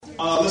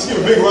Let's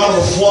give a big round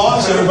of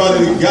applause to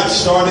everybody that got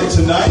started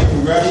tonight.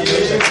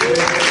 Congratulations.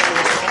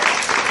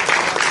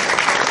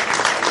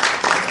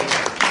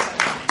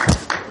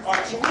 All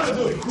right, so we're going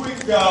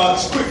to do a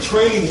quick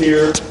training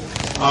here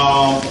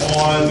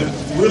on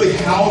really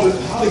how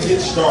to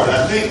get started.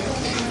 I think,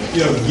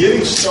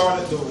 getting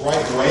started the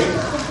right way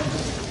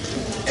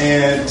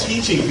and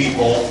teaching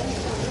people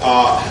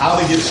how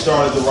to get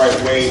started the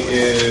right way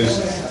is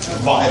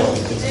vital.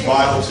 It's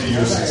vital to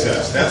your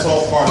success. That's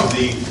all part of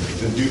the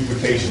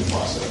duplication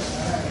process.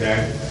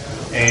 Okay?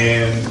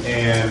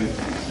 And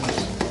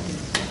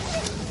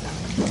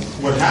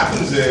what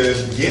happens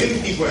is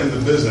getting people in the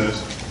business,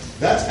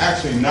 that's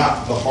actually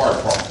not the hard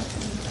part.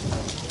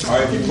 All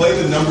right, if you play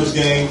the numbers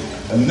game,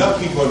 enough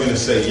people are going to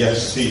say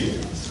yes to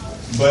you.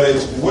 But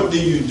it's what do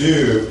you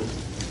do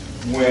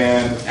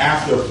when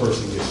after a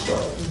person gets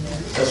started?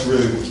 That's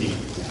really the key.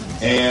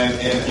 And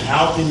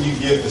how can you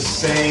get the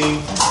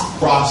same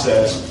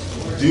process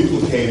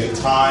duplicated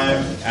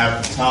time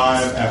after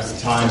time after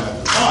time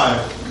after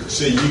time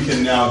so you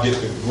can now get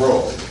the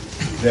growth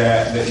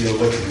that you're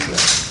looking for?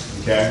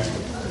 Okay?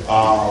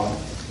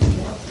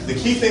 The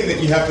key thing that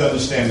you have to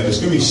understand, there's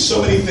going to be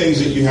so many things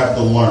that you have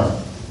to learn.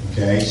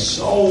 Okay?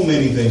 So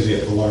many things you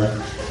have to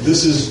learn.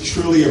 This is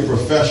truly a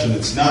profession.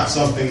 It's not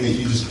something that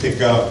you just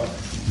pick up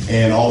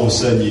and all of a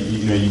sudden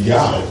you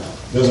got it.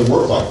 It doesn't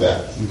work like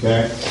that,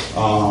 okay?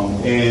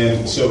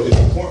 And so it's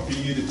important for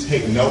you to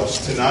take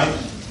notes tonight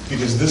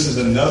because this is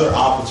another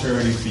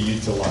opportunity for you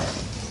to learn.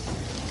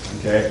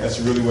 Okay, that's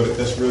really what it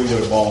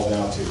boils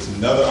down to. It's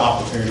another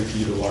opportunity for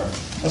you to learn.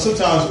 Now,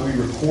 sometimes we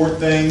record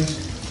things,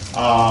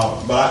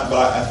 but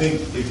I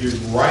think if you're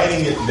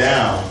writing it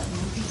down,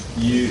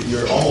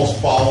 you're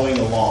almost following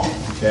along.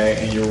 Okay,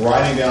 and you're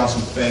writing down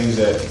some things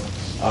that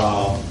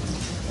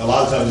a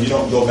lot of times you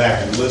don't go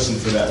back and listen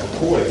to that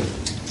recording.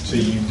 So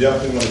you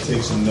definitely want to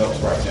take some notes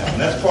right now. And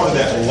that's part of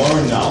that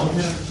learned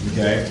knowledge.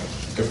 Okay?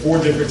 There are 4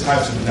 different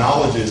types of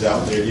knowledges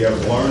out there. You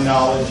have learned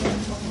knowledge,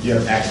 you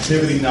have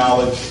activity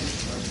knowledge,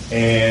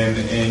 and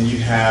you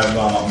have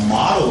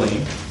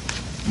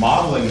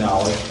modeling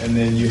knowledge, and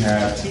then you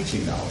have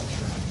teaching knowledge.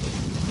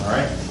 All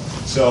right?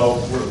 So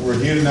we're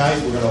here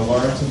tonight. We're going to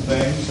learn some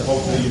things. So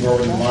hopefully you've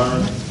already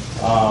learned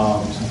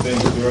some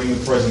things during the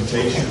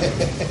presentation.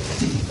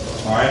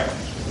 All right?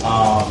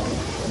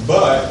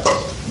 But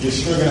you're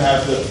still going to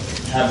have to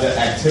have that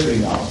activity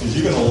knowledge because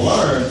you're going to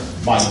learn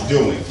by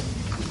doing.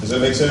 Does that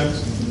make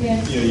sense?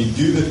 Yeah. You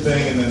do the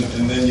thing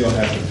and then you'll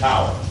have the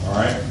power. All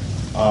right.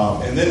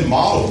 And then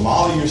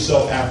model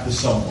yourself after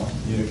someone.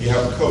 If you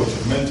have a coach,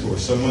 a mentor,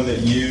 someone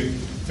that you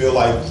feel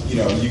like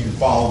you can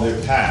follow their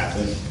path,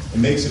 and it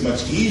makes it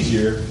much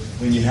easier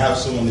when you have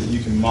someone that you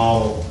can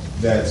model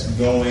that's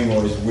going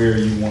or is where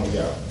you want to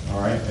go.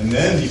 All right. And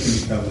then you can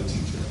become the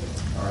teacher.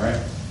 All right.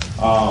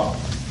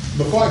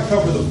 Before I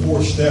cover the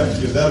 4 steps,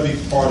 because that'll be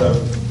part of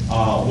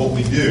what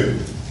we do,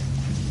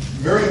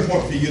 very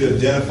important for you to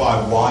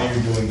identify why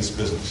you're doing this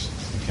business.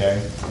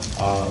 Okay,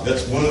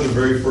 that's one of the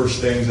very first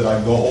things that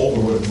I go over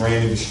with a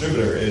brand new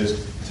distributor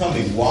is tell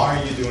me why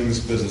are you doing this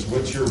business?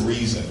 What's your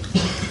reason?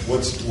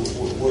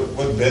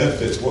 What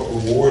benefits? What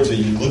rewards are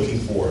you looking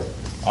for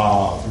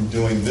from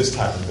doing this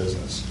type of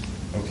business?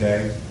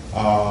 Okay,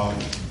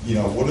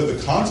 what are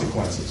the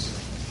consequences?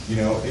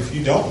 If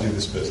you don't do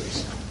this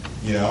business,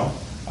 you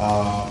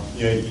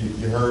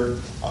heard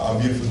a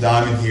beautiful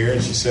diamond here,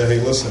 and she said, hey,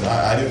 listen,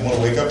 I didn't want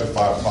to wake up at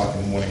 5 o'clock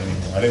in the morning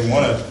anymore. I didn't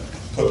want to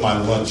put my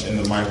lunch in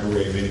the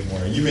microwave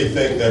anymore. You may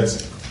think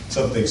that's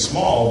something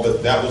small,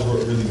 but that was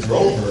what really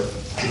drove her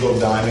to go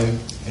diamond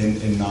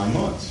in 9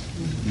 months.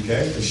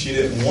 Okay? Because she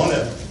didn't want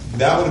to.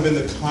 That would have been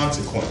the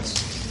consequence.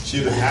 She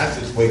would have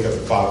had to wake up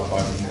at 5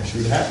 o'clock in the morning. She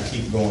would have to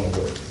keep going to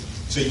work.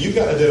 So you've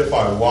got to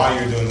identify why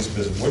you're doing this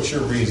business. What's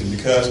your reason?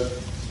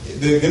 Because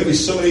there are going to be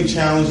so many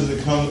challenges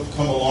that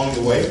come along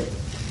the way.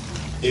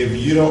 If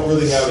you don't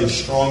really have a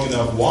strong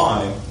enough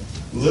why,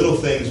 little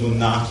things will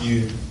knock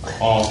you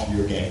off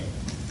your game.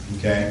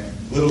 Okay?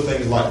 Little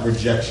things like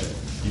rejection.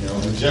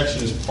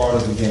 Rejection is part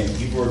of the game.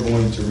 People are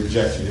going to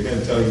reject you. They're going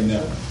to tell you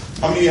no.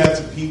 How many of you had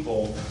some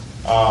people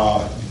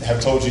have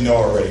told you no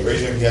already?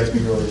 Raise your hand if you had some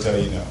people already tell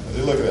you no.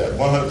 Look at that.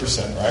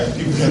 100%, right?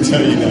 People are going to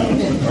tell you no.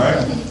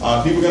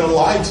 Right? People are going to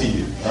lie to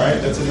you. Right?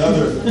 That's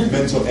another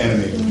mental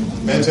enemy.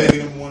 Mental enemy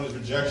number 1 is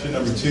rejection.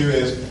 Number 2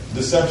 is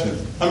deception.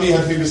 How many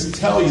have people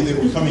tell you that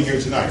we're coming here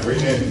tonight?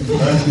 Raise your hand.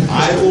 Right?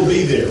 I will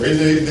be there. Raise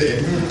your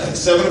hand. At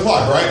 7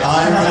 o'clock, right?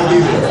 I'm going to be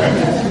there. Right?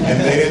 And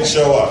they didn't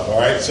show up. All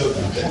right? So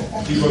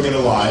people are going to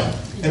lie.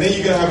 And then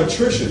you're going to have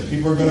attrition.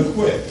 People are going to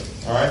quit.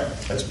 All right?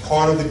 That's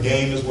part of the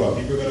game as well.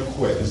 People are going to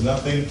quit. There's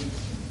nothing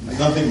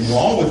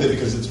wrong with it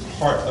because it's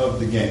part of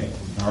the game.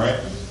 All right?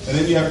 And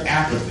then you have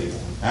apathy.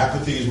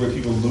 Apathy is where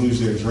people lose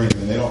their dream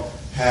and they don't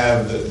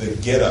have the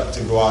get up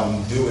to go out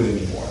and do it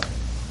anymore.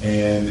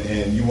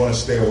 And you want to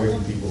stay away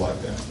from people like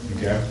that.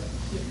 Okay?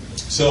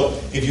 So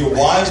if your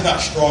why is not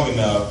strong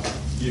enough,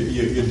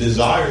 your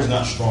desire is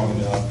not strong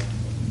enough,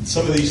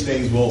 some of these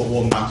things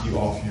will knock you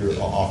off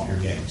your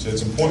game. So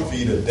it's important for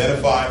you to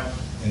identify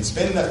and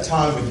spend that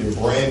time with your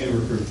brand new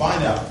recruit.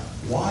 Find out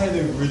why are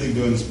they really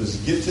doing this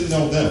business? Get to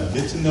know them.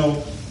 Get to know,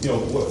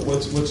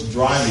 what's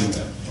driving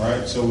them,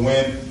 right? So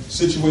when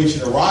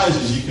situation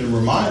arises, you can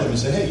remind them and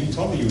say, hey, you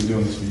told me you were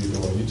doing this for your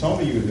daughter. You told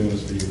me you were doing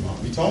this for your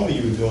mom. You told me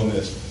you were doing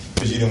this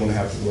because you didn't want to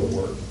have to go to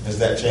work. Has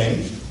that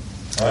changed?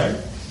 All right?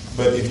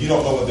 But if you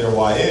don't know what their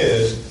why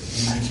is,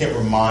 you can't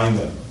remind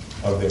them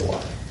of their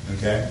why.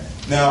 Okay?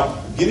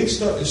 Now, getting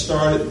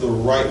started the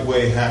right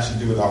way has to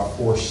do with our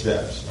 4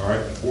 steps. All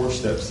right? 4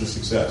 steps to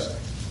success.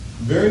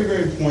 Very,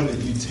 very important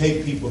that you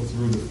take people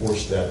through the 4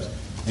 steps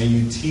and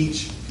you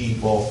teach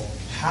people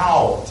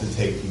how to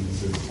take people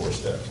through the 4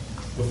 steps.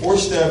 The 4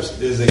 steps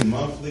is a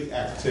monthly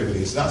activity.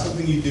 It's not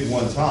something you do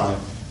one time.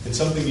 It's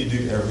something you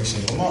do every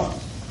single month.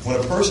 When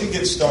a person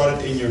gets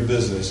started in your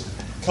business,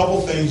 a couple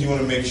things you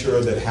want to make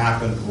sure that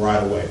happen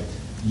right away.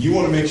 You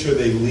want to make sure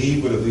they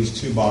leave with at least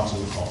 2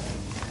 boxes of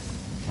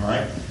coffee. All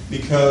right?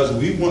 Because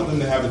we want them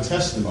to have a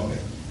testimony.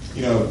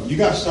 You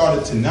got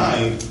started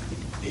tonight.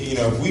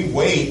 If we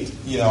wait,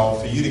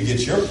 for you to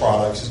get your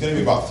products, it's going to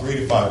be about 3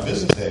 to 5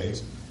 business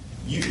days.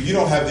 You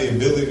don't have the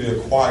ability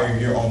to acquire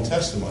your own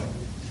testimony.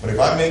 But if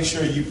I make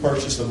sure you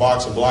purchase a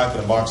box of black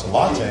and a box of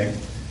latte,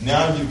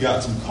 now you've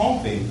got some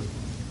coffee,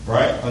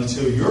 right,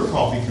 until your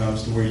coffee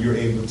comes to where you're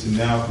able to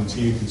now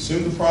continue to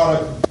consume the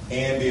product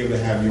and be able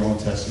to have your own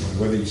testimony.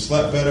 Whether you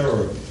slept better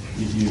or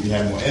you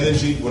have more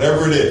energy,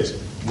 whatever it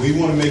is, we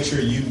want to make sure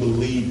you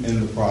believe in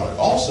the product.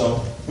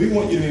 Also, we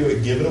want you to be able to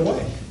give it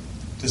away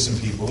to some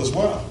people as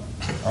well.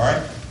 All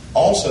right?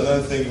 Also,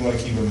 another thing you want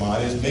to keep in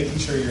mind is making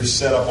sure you're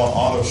set up on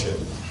auto ship.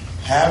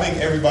 Having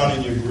everybody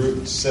in your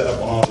group set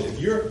up on auto ship. If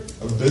you're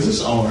a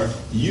business owner,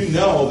 you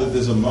know that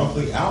there's a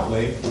monthly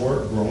outlay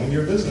for growing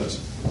your business.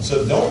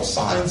 So don't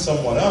sign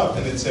someone up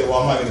and then say, well,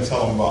 I'm not going to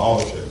tell them about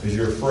auto ship because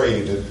you're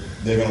afraid that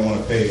they're going to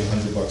want to pay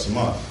 $100 a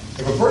month.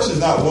 If a person's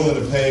not willing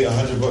to pay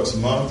 $100 a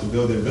month to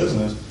build their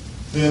business,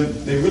 then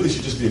they really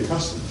should just be a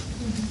customer.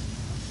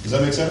 Does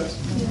that make sense?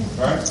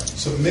 All right?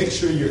 So make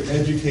sure you're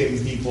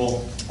educating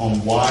people on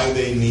why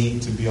they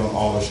need to be on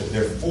auto ship.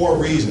 There are 4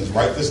 reasons.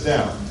 Write this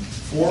down.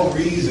 4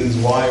 reasons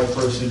why a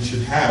person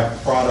should have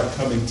product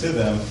coming to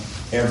them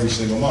every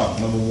single month.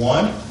 Number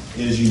 1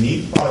 is you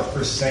need product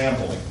for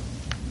sampling.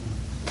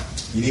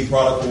 You need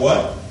product for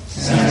what?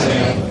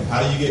 Sampling.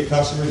 How do you get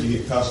customers? You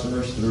get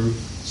customers through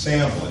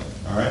sampling.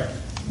 All right?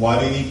 Why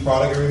do you need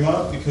product every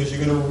month? Because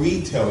you're going to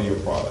retail your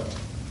product.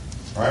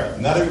 All right?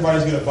 Not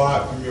everybody's going to buy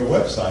it from your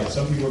website.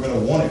 Some people are going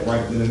to want it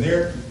right then and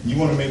there. You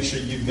want to make sure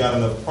you've got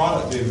enough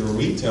product to be able to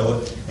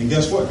retail it. And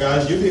guess what,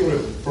 guys? You'll be able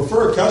to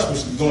prefer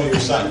customers to go on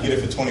your site and get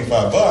it for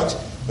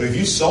 $25. But if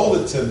you sold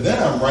it to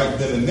them right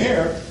then and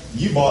there,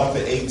 you bought it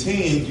for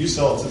 $18, you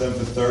sell it to them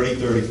for $30,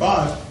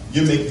 $35,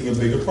 you're making a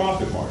bigger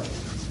profit margin.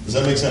 Does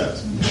that make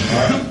sense?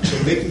 All right?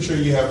 So making sure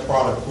you have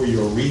product for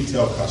your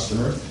retail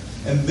customer.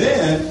 And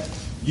then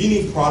you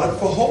need product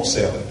for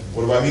wholesaling.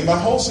 What do I mean by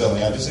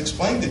wholesaling? I just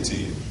explained it to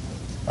you.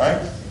 All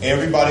right?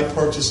 Everybody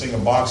purchasing a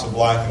box of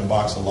black and a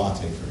box of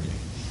latte for you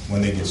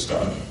when they get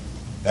started.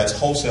 That's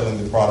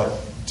wholesaling the product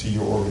to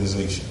your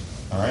organization.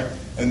 All right?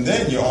 And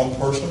then your own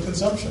personal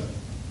consumption.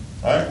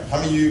 All right? How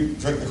many of you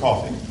drink the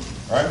coffee?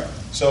 All right?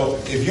 So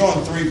if you're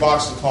on 3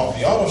 boxes of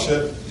coffee auto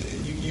ship,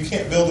 you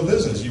can't build a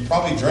business. You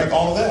probably drank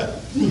all of that.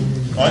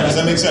 All right? Does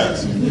that make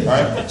sense? All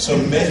right? So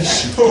make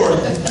sure,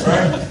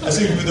 right? I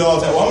see people do all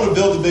the time. Well, I'm going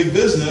to build a big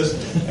business,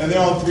 and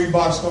they're on 3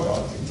 boxes of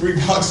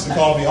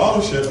coffee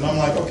auto ship, and I'm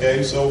like,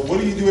 okay, so what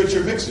do you do at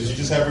your mixers? You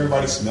just have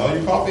everybody smell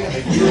your coffee? I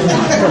mean, you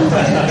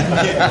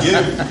can't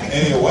give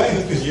any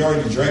away because you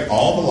already drank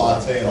all the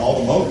latte and all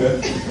the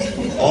mocha.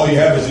 All you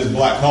have is just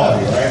black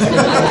coffee, right?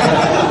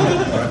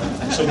 All right?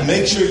 So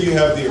make sure you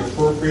have the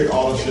appropriate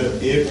auto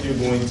ship if you're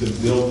going to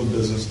build the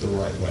business the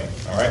right way.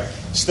 All right.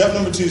 Step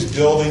number 2 is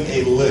building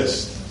a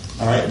list.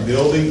 All right,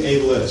 building a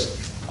list.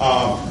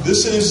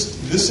 This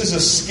is a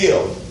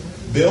skill.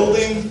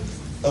 Building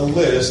a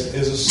list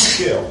is a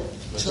skill.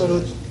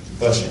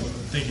 Bless you.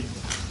 Thank you.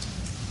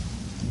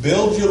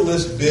 Build your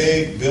list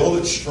big. Build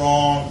it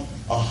strong.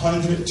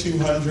 100,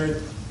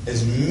 200.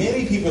 As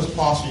many people as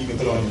possible you can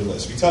put on your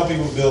list. We tell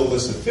people to build a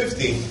list of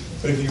 50,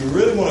 but if you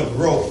really want to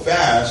grow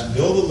fast,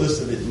 build a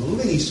list of at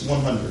least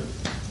 100.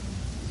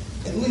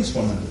 At least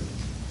 100.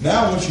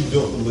 Now, once you've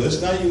built the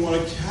list, now you want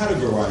to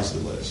categorize the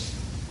list.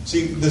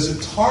 See, there's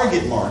a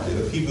target market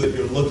of people that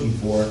you're looking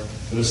for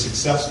that are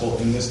successful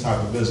in this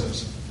type of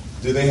business.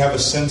 Do they have a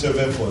center of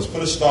influence?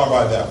 Put a star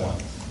by that one.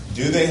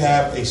 Do they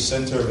have a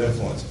center of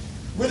influence?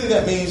 Really,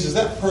 that means, is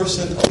that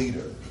person a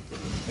leader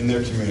in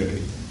their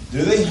community?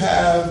 Do they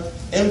have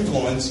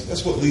influence?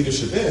 That's what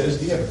leadership is.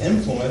 Do you have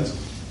influence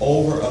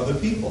over other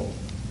people?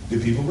 Do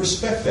people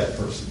respect that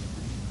person?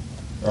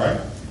 All right?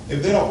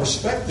 If they don't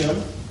respect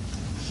them,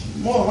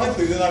 more than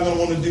likely they're not going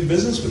to want to do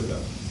business with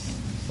them.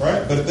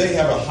 Right? But if they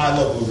have a high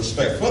level of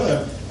respect for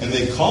them and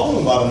they call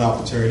them about an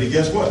opportunity,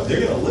 guess what?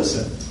 They're going to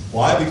listen.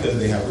 Why? Because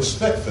they have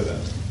respect for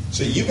them.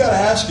 So you've got to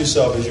ask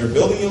yourself, as you're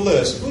building your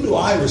list, who do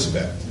I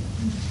respect?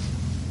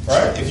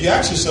 Right? If you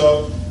ask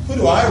yourself, who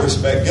do I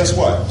respect? Guess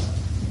what?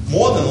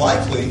 More than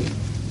likely,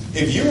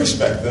 if you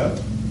respect them,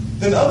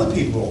 then other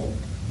people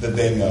that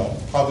they know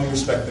probably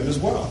respect them as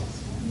well.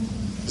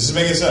 This is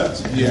making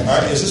sense. Yeah. All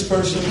right. Is this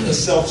person a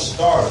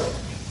self-starter?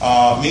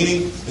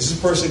 Meaning, is this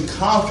person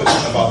confident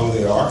about who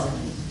they are?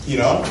 You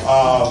know,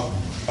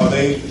 are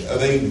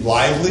they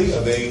lively?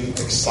 Are they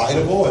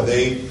excitable? Are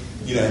they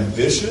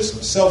ambitious?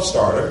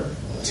 Self-starter,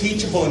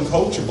 teachable and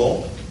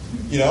coachable.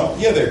 You know,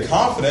 yeah, they're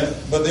confident,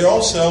 but they're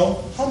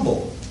also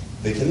humble.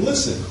 They can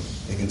listen.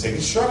 They can take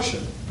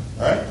instruction.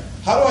 All right.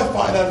 How do I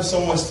find out if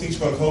someone's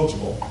teachable and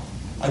coachable?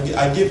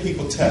 I give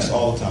people tests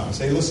all the time. I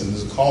say, listen,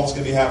 there's a call that's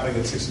going to be happening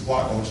at 6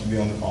 o'clock. I want you to be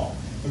on the call.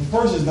 If a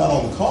person is not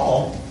on the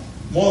call,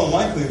 more than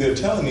likely they're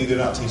telling me they're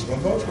not teachable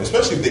and coachable,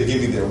 especially if they give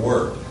me their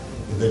word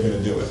that they're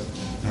going to do it.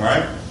 All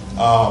right?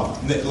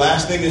 The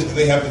last thing is, do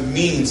they have the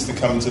means to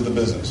come into the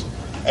business?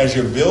 As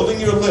you're building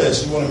your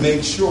list, you want to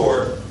make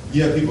sure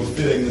you have people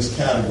fitting this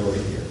category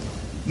here.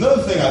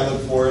 Another thing I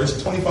look for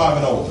is 25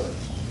 and older.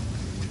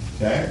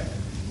 Okay?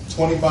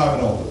 25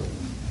 and older.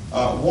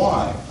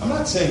 Why? I'm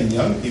not saying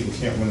young people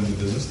can't win in the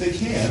business. They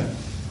can.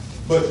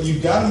 But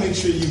you've got to make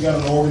sure you've got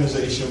an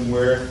organization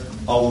where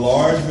a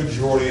large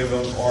majority of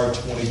them are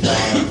 25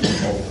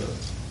 and older.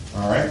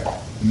 All right?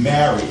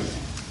 Married.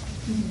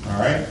 All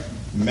right?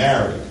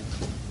 Married.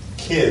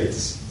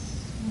 Kids.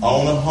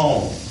 Own a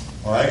home.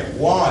 All right?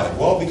 Why?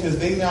 Well, because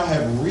they now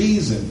have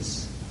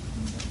reasons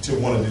to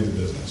want to do the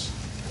business.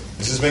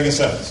 This is making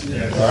sense.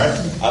 Yeah. All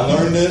right? I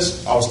learned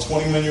this. I was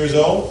 21 years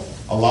old.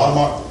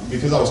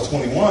 Because I was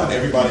 21,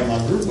 everybody in my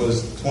group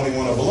was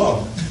 21 or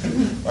below,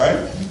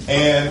 right?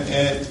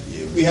 And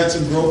we had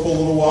some growth for a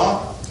little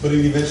while, but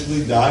it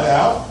eventually died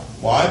out.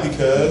 Why?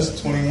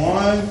 Because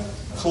 21,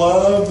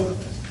 club,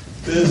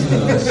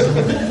 business.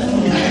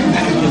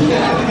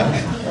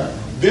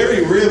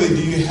 Very rarely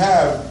do you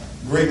have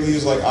great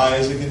leaders like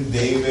Isaac and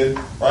David,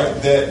 right?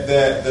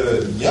 That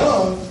are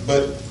young,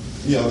 but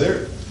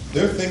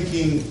they're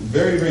thinking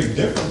very, very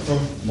different from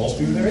most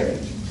people their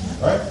age,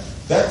 right?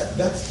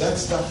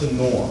 That's not the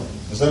norm.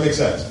 Does that make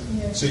sense?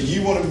 Yeah. So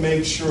you want to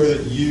make sure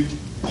that you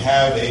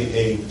have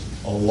a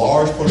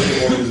large part of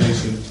the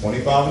organization,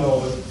 25 and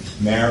older,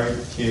 married,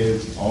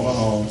 kids, own a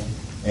home,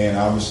 and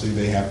obviously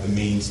they have the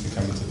means to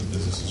come into the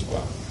business as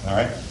well. All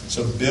right?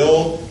 So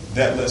build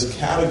that list,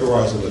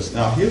 categorize the list.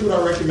 Now, here's what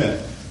I recommend.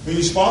 When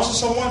you sponsor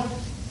someone,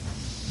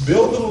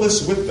 build the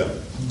list with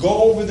them.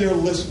 Go over their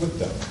list with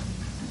them.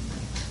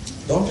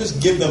 Don't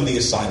just give them the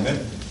assignment.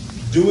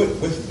 Do it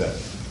with them.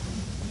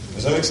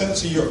 Does that make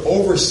sense? So you're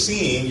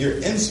overseeing, you're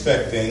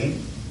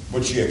inspecting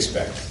what you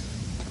expect.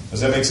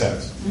 Does that make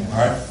sense? Yeah. All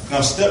right.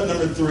 Now, step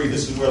number 3,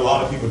 this is where a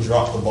lot of people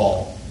drop the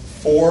ball.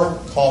 4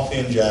 coffee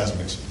and jazz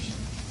mixers.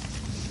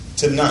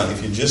 Tonight,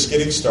 if you're just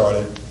getting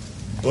started,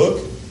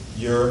 book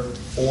your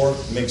 4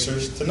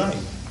 mixers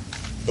tonight.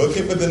 Book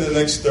it within the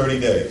next 30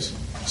 days.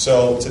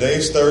 So today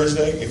is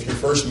Thursday. If your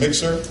first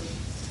mixer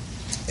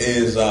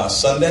is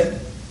Sunday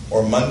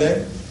or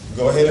Monday,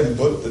 go ahead and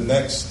book the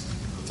next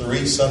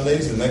 3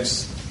 Sundays, the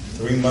next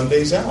 3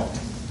 Mondays out.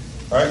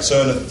 All right,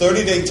 so in a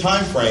 30-day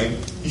time frame,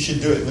 you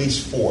should do at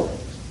least 4. All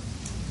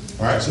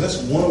right, so that's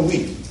 1 a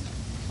week.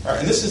 All right,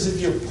 and this is if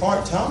you're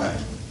part-time.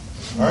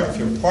 All right, if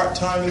you're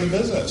part-time in the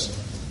business,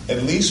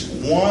 at least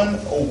 1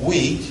 a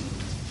week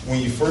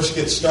when you first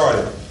get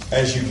started.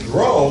 As you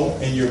grow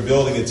and you're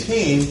building a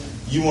team,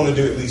 you want to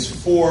do at least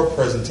 4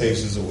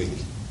 presentations a week.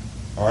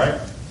 All right,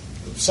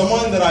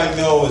 someone that I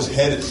know is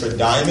headed for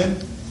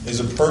Diamond is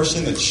a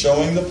person that's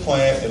showing the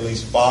plant at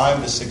least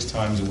 5 to 6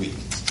 times a week.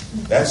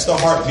 That's the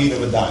heartbeat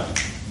of a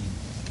diamond.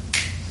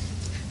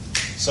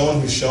 Someone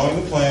who's showing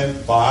the plan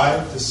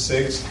 5 to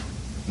 6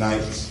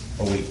 nights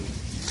a week.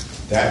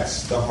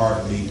 That's the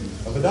heartbeat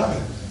of a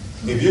diamond.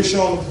 If you're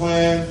showing the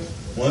plan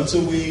once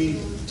a week,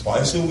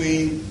 twice a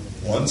week,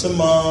 once a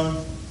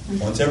month,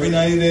 once every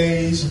 90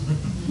 days,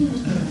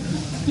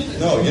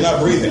 no, you're not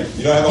breathing.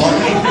 You don't have a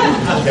heartbeat.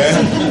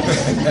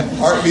 Okay?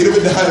 Heartbeat of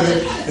a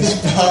diamond is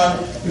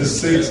 5 to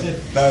 6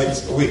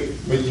 nights a week.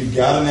 But you've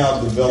got to now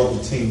develop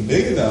a team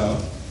big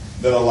enough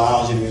that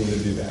allows you to be able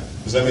to do that.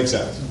 Does that make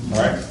sense?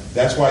 All right?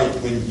 That's why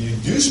when you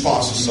do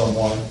sponsor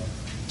someone,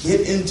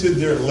 get into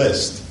their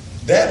list.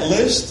 That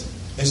list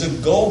is a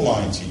gold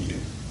mine to you.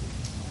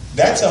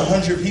 That's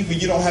 100 people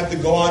you don't have to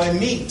go out and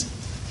meet.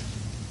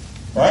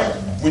 Right?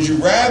 Would you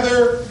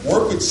rather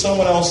work with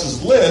someone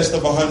else's list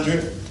of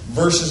 100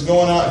 versus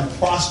going out and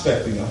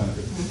prospecting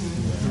 100?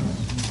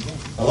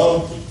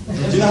 Hello?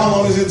 Do you know how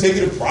long it's going to take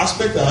you to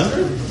prospect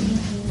 100?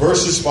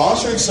 Versus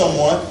sponsoring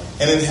someone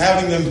and then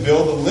having them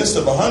build a list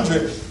of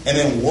 100 and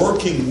then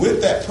working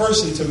with that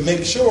person to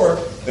make sure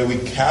that we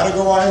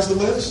categorize the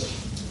list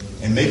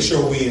and make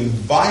sure we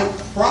invite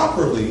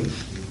properly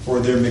for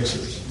their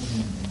mixers.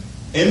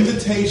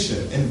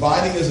 Invitation.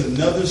 Inviting is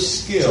another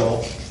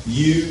skill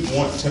you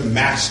want to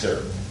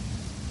master.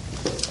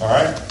 All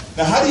right?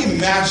 Now, how do you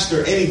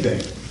master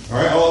anything?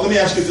 All right? Well, let me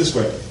ask you it this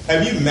way.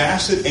 Have you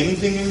mastered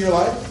anything in your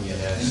life?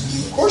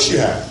 Yes. Of course you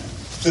have.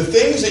 The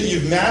things that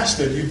you've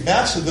mastered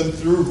them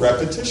through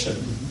repetition.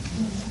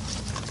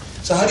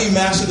 So how do you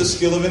master the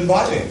skill of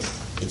inviting?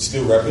 It's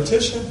through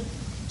repetition.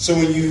 So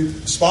when you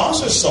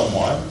sponsor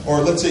someone,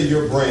 or let's say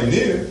you're brand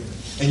new,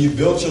 and you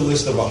built your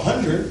list of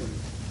 100,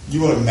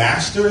 you want to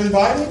master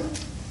inviting?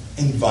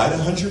 invite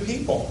 100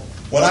 people.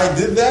 When I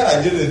did that,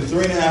 I did it in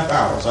 3.5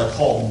 hours. I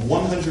called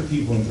 100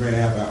 people in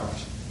 3.5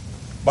 hours.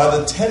 By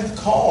the 10th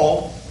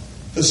call,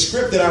 the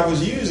script that I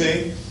was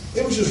using,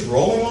 it was just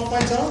rolling off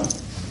my tongue.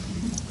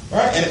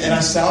 Right? And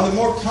I sounded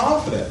more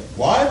confident.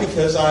 Why?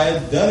 Because I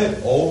had done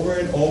it over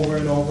and over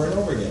and over and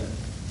over again.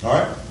 All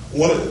right?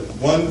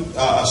 One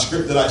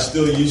script that I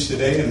still use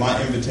today in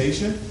my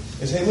invitation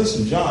is, hey,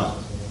 listen, John,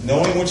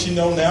 knowing what you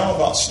know now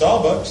about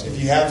Starbucks, if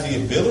you have the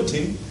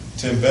ability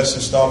to invest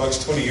in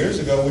Starbucks 20 years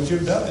ago, would you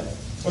have done it?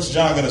 What's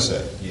John going to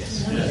say?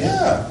 Yes.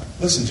 Yeah.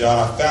 Listen, John,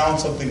 I found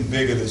something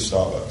bigger than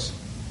Starbucks.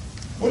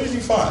 What did you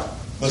find?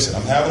 Listen,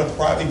 I'm having a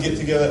private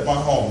get-together at my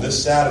home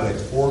this Saturday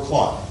at 4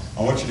 o'clock.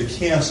 I want you to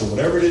cancel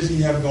whatever it is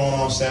you have going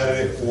on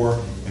Saturday at 4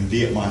 and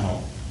be at my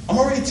home. I'm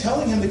already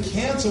telling him to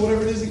cancel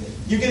whatever it is.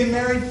 You're getting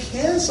married,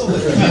 cancel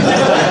it. Now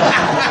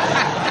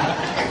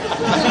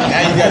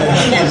you got to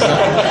cancel.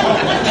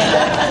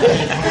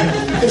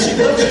 If she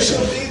knows that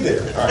she'll be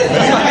there. All right.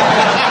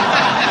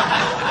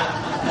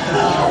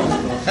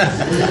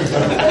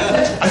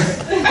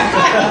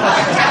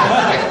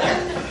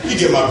 You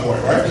get my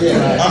point, right?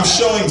 Yeah. I'm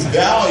showing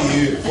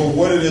value for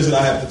what it is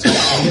that I have to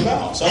talk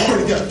about. So I'm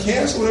already got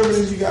cancel whatever it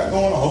is you got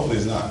going on. Hopefully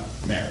it's not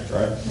marriage,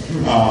 right?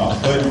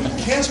 But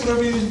cancel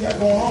whatever it is you got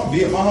going on.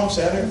 Be at my home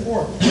Saturday at 4.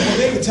 Well,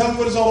 David, tell me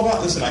what it's all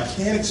about. Listen, I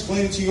can't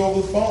explain it to you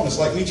over the phone. It's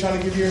like me trying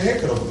to give you a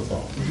haircut over the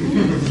phone.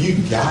 You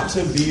got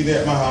to be there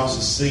at my house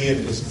to see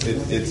it.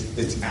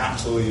 It's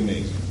absolutely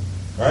amazing,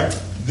 right?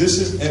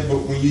 But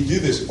when you do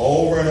this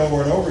over and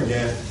over and over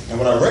again, and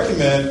what I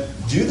recommend,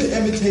 do the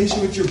invitation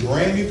with your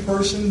brand new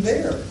person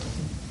there.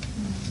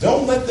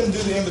 Don't let them do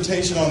the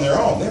invitation on their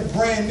own. They're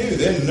brand new.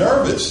 They're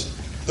nervous.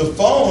 The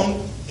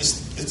phone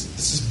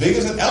it's as big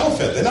as an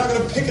elephant. They're not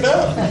going to pick it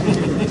up.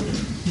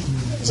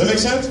 Does that make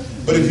sense?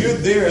 But if you're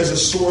there as a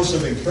source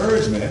of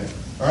encouragement,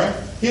 all right,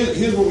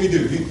 here's what we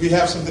do. We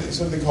have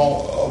something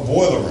called a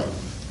boiler room,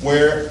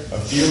 where a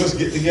few of us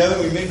get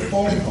together, we make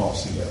phone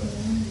calls together.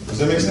 Does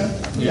that make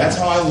sense? Yeah. That's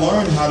how I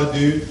learned how to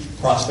do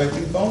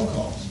prospecting phone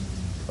calls.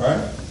 Right?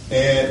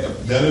 And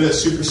I've done it at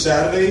Super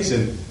Saturdays,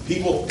 and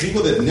people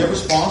that never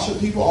sponsored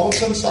people all of a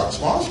sudden start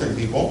sponsoring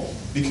people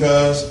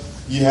because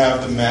you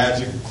have the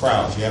magic of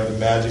crowds. You have the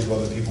magic of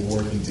other people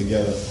working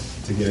together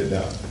to get it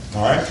done.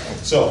 All right?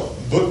 So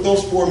book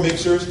those 4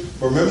 mixers.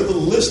 But remember the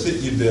list that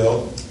you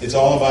build, it's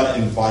all about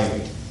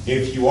inviting.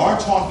 If you are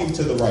talking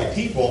to the right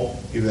people,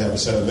 people that have a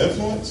set of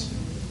influence,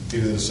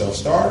 people that are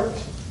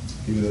self-starters,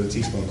 people that are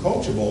teachable and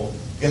coachable,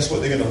 guess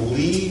what? They're going to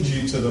lead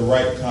you to the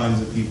right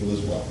kinds of people as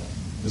well.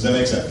 Does that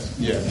make sense?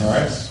 Yeah. All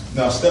right?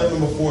 Now, step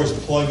number 4 is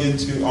plug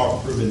into our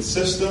proven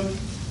system.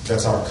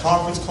 That's our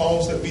conference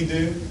calls that we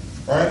do.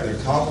 All right? There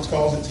are conference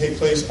calls that take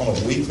place on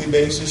a weekly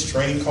basis,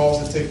 training calls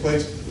that take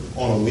place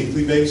on a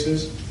weekly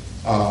basis.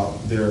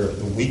 There are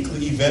the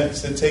weekly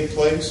events that take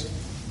place.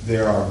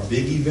 There are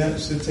big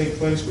events that take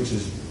place, which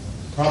is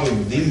probably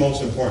the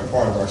most important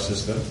part of our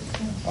system.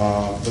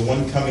 The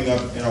one coming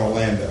up in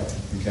Orlando.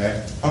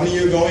 Okay? How many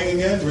of you are going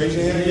again? Raise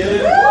your hand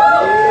again.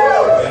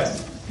 Yeah.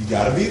 You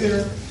got to be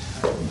there.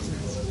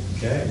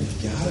 Okay?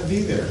 You got to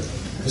be there.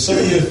 For some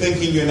of you are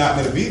thinking you're not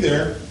going to be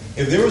there,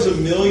 if there was $1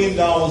 million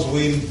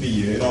waiting for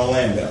you in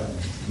Orlando,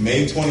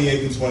 May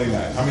 28th and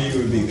 29th, how many of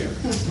you would be there?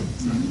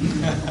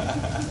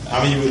 How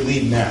many of you would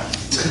leave now?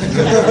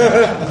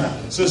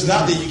 So it's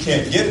not that you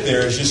can't get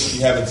there, it's just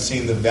you haven't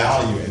seen the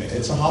value in it.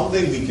 It's a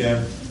holiday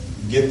weekend.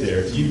 Get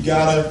there. If you've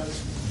got to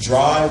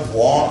drive,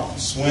 walk,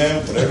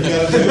 swim, whatever you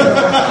got to do to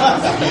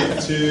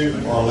get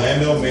to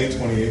Orlando, May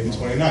 28th and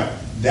 29th.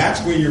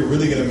 That's where you're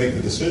really going to make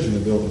the decision to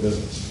build a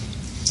business.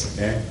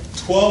 Okay?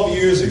 12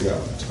 years ago,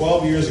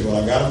 when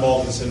I got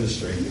involved in this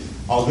industry,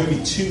 I was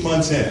maybe 2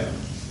 months in,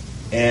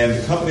 and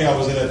the company I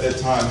was in at that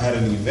time had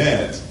an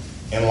event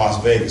in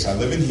Las Vegas. I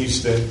live in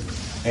Houston,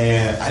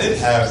 and I didn't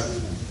have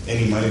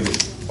any money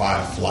to buy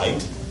a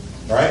flight,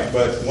 right?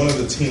 But one of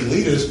the team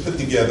leaders put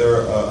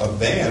together a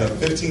van, a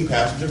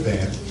 15-passenger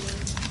van.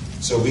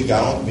 So we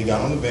got on the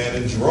van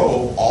and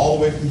drove all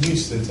the way from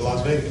Houston to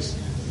Las Vegas.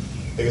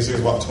 I think it was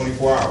about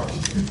 24 hours.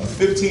 A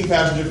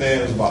 15-passenger van,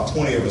 there was about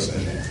 20 of us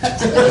in there.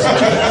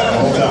 The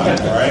whole time,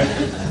 all right?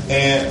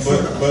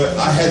 But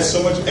I had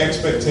so much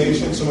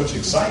expectation, so much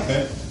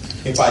excitement.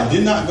 If I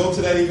did not go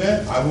to that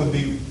event, I wouldn't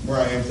be where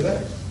I am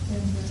today.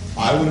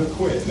 I would have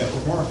quit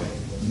network marketing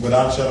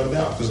without a shadow of a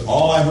doubt. Because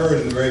all I heard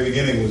in the very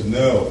beginning was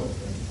no.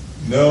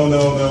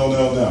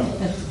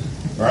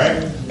 Right?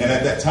 And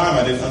at that time,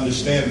 I didn't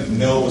understand that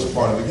no was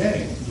part of the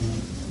game.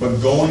 But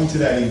going to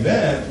that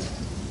event,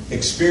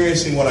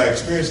 experiencing what I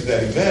experienced at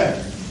that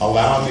event,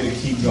 allowed me to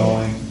keep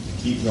going.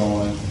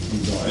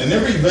 And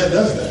every event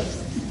does that.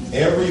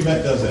 Every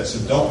event does that. So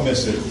don't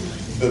miss it.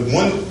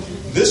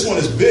 This one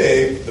is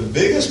big. The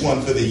biggest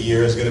one for the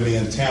year is going to be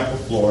in Tampa,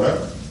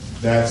 Florida.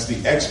 That's the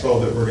expo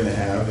that we're going to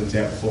have in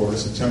Tampa, Florida,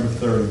 September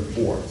 3rd and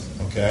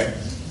 4th. Okay?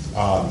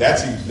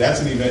 That's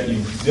an event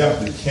you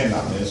definitely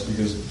cannot miss,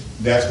 because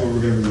that's where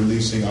we're going to be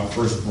releasing our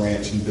first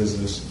branch in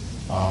business,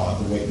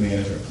 the weight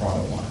management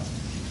product line.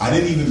 I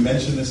didn't even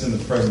mention this in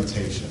the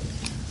presentation.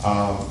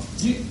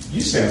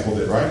 You sampled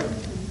it, right?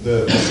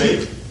 the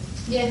shake?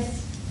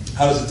 Yes.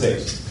 How does it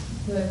taste?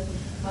 Good.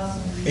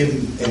 Awesome.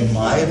 In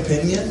my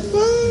opinion,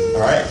 All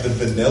right, the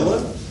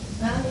vanilla,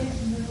 Ah, yeah,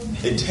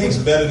 no. it tastes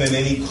better than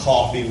any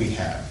coffee we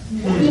have.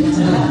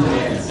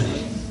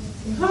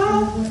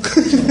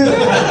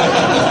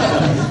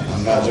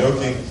 I'm not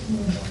joking.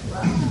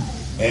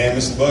 And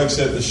Mr. Bug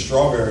said the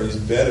strawberry is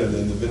better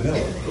than the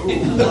vanilla.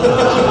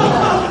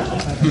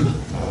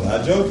 I'm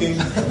not joking.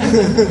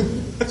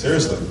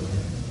 Seriously,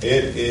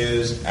 it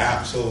is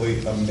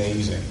absolutely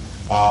amazing.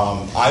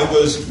 I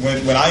was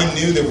when I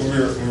knew that we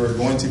were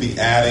going to be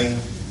adding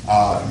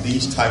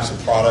these types of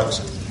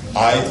products,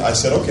 I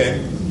said,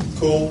 okay,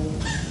 cool.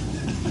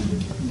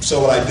 So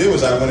what I did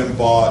was I went and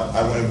bought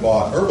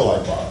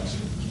Herbalife products.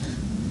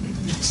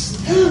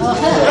 I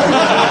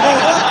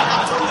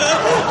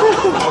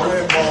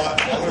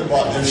went and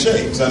bought their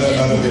shakes. I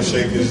know their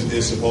shake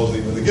is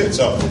supposedly really good.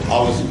 So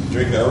I was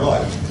drinking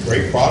Herbalife.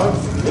 Great product,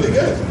 really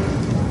good.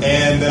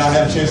 And then I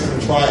had a chance to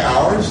try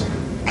ours.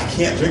 I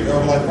can't drink the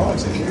Herbalife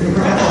products anymore.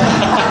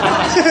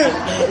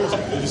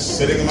 They're just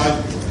sitting in my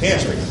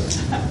pantry,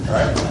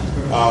 right?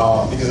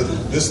 Because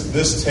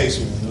this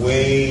tastes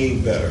way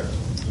better,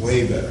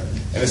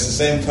 and it's the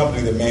same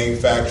company that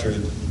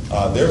manufactured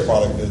their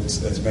product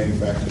that's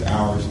manufactured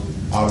ours,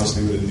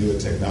 obviously with the newer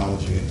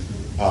technology.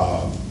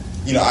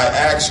 I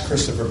asked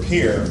Christopher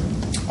Peer,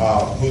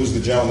 who's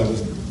the gentleman,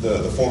 who's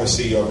the former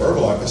CEO of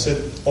Herbalife. I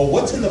said, "Oh,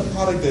 what's in the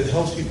product that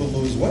helps people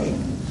lose weight?"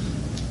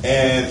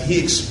 And he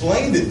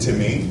explained it to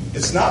me.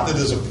 It's not that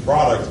there's a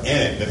product in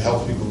it that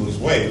helps people lose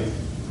weight.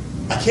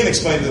 I can't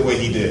explain it the way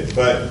he did,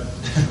 but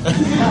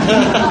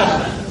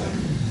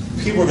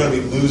people are going to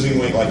be losing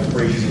weight like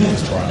crazy with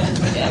this product.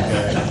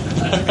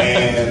 Okay?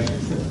 And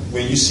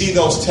when you see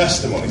those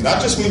testimonies,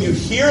 not just when you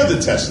hear the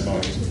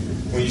testimonies,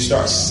 when you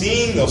start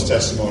seeing those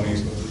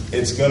testimonies,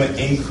 it's going to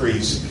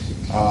increase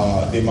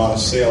the amount of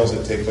sales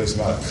that take place,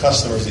 the amount of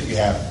customers that you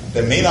have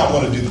that may not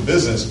want to do the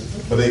business,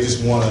 but they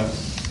just want to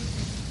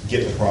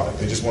get the product.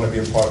 They just want to be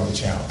a part of the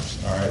challenge.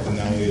 All right, the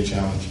 90-day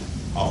challenge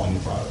on the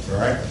product. All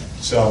right.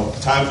 So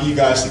time for you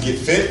guys to get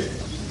fit.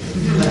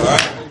 All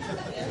right.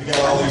 We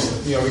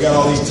got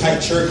all these tight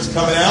shirts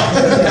coming out.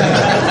 All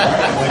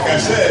right. Like I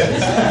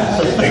said,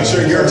 make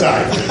sure you're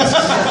tight. All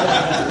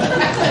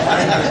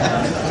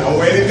right. Don't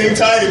wear anything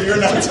tight if you're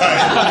not tight.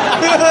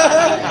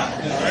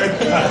 All right.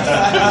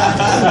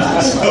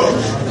 So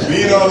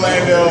be in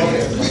Orlando,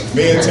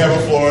 be in Tampa,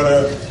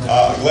 Florida.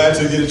 Glad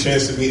to get a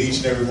chance to meet each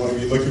and every one of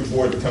you. Looking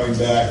forward to coming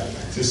back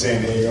to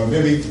San Diego.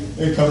 Maybe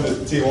come to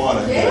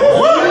Tijuana. Yeah.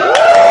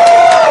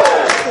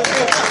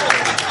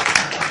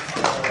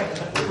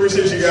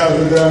 Appreciate you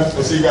guys.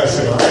 We'll see you guys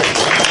soon. All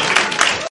right.